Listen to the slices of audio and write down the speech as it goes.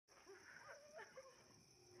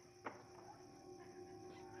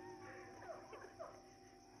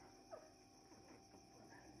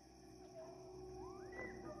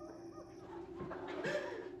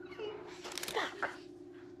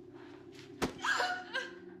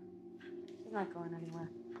He's not going anywhere.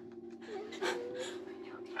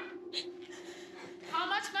 How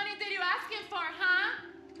much money did you ask him for, huh?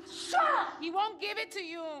 Shut up! He won't give it to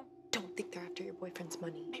you. Don't think they're after your boyfriend's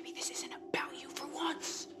money. Maybe this isn't about you for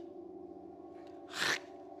once.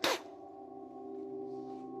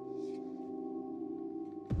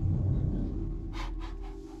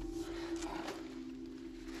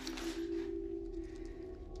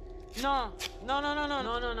 No.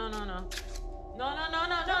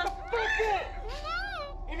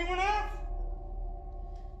 Anyone else?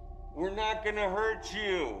 We're not gonna hurt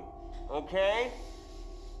you, okay?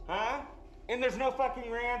 Huh? And there's no fucking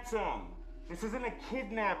ransom. This isn't a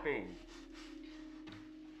kidnapping.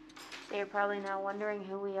 So you're probably now wondering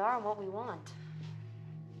who we are and what we want.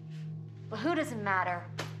 But who doesn't matter?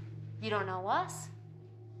 You don't know us,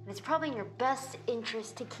 and it's probably in your best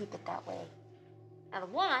interest to keep it that way. Now the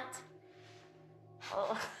want,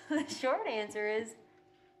 well, the short answer is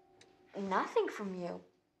nothing from you.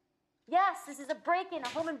 Yes, this is a break-in, a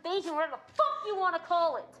home invasion, whatever the fuck you want to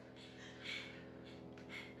call it.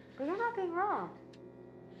 But you're not being wrong.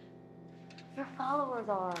 Your followers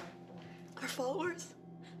are. Our followers?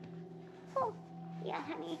 Oh, yeah,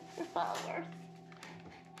 honey, your followers.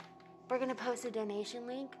 We're gonna post a donation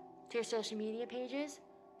link to your social media pages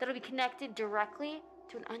that'll be connected directly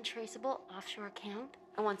to an untraceable offshore account.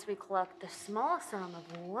 And once we collect the small sum of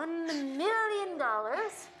 $1 million,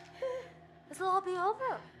 this will all be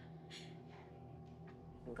over.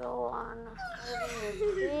 Go on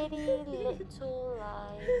living your pretty little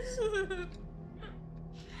lives. And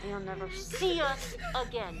you'll never see us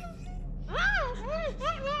again.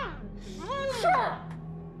 Shut up!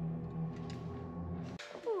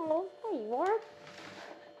 Oh, there you are.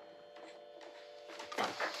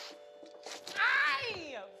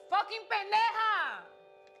 Ay! Fucking pendeja!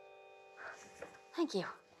 Thank you.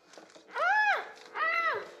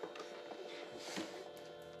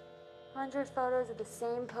 100 photos of the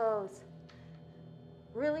same pose.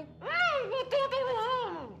 Really? All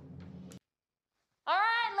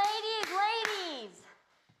right, ladies.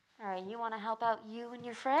 All right, you want to help out you and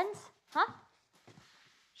your friends? Huh?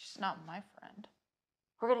 She's not my friend.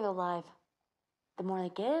 We're gonna go live. The more they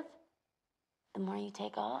give, the more you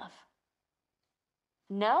take off.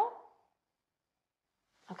 No?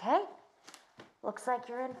 Okay. Looks like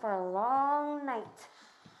you're in for a long night.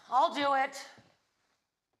 I'll do it.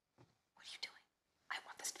 What are you doing? I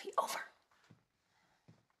want this to be over.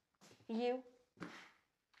 You?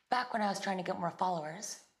 Back when I was trying to get more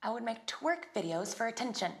followers, I would make twerk videos for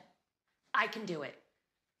attention. I can do it.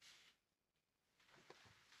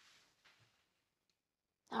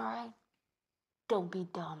 All right. Don't be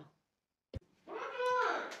dumb.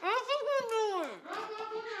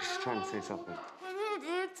 She's trying to say something.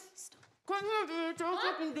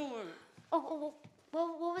 Oh,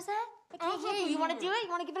 well, what was that? I can't hear you. You want to do it? You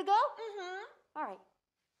want to give it a go? All right.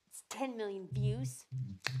 It's 10 million views.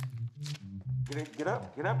 Get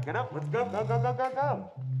up. Let's go.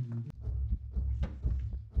 Go.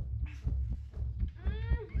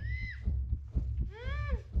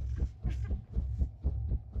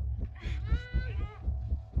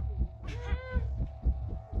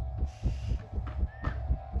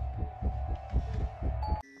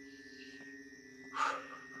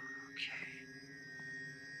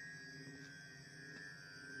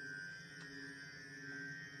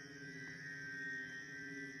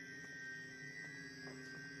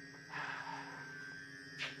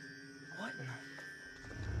 What?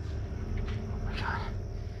 Oh my God.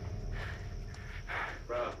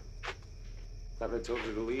 Bro, thought I told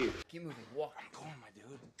you to leave. Keep moving. Walk. I'm going, my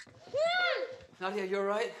dude. Nadia, you all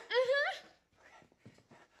right?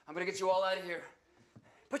 I'm gonna get you all out of here.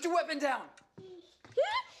 Put your weapon down.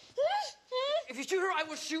 If you shoot her, I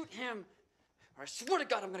will shoot him. Or I swear to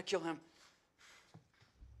God, I'm gonna kill him.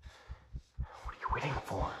 What are you waiting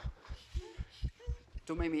for?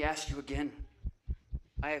 Don't make me ask you again.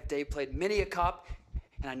 I have Dave played many a cop,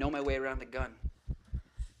 and I know my way around a gun.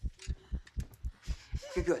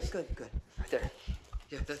 Okay, good. Right there.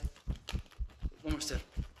 Yeah, that. One more step.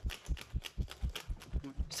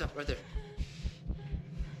 Stop right there.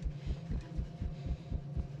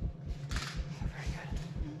 Very good.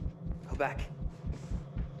 Go back.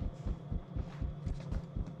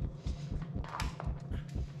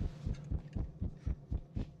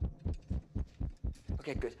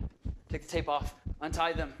 Okay, good. Take the tape off.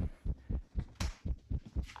 Untie them.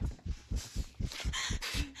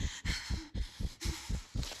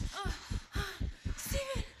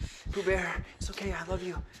 Steven! Pooh Bear, it's okay. I love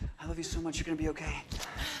you. I love you so much. You're gonna be okay.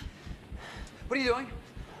 What are you doing?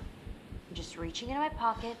 I'm just reaching into my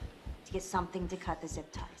pocket to get something to cut the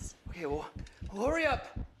zip ties. Okay, well hurry up.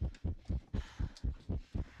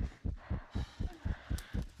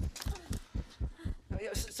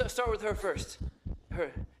 Start with her first.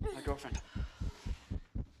 Her, my girlfriend.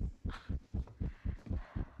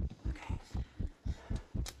 Okay.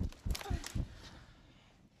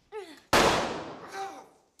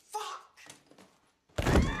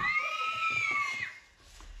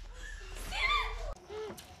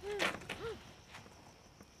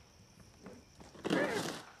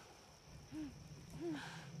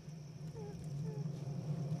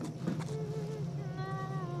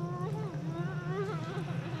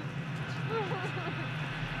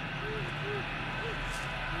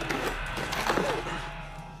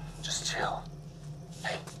 Just chill.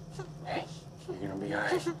 Hey, you're gonna be all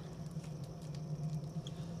right.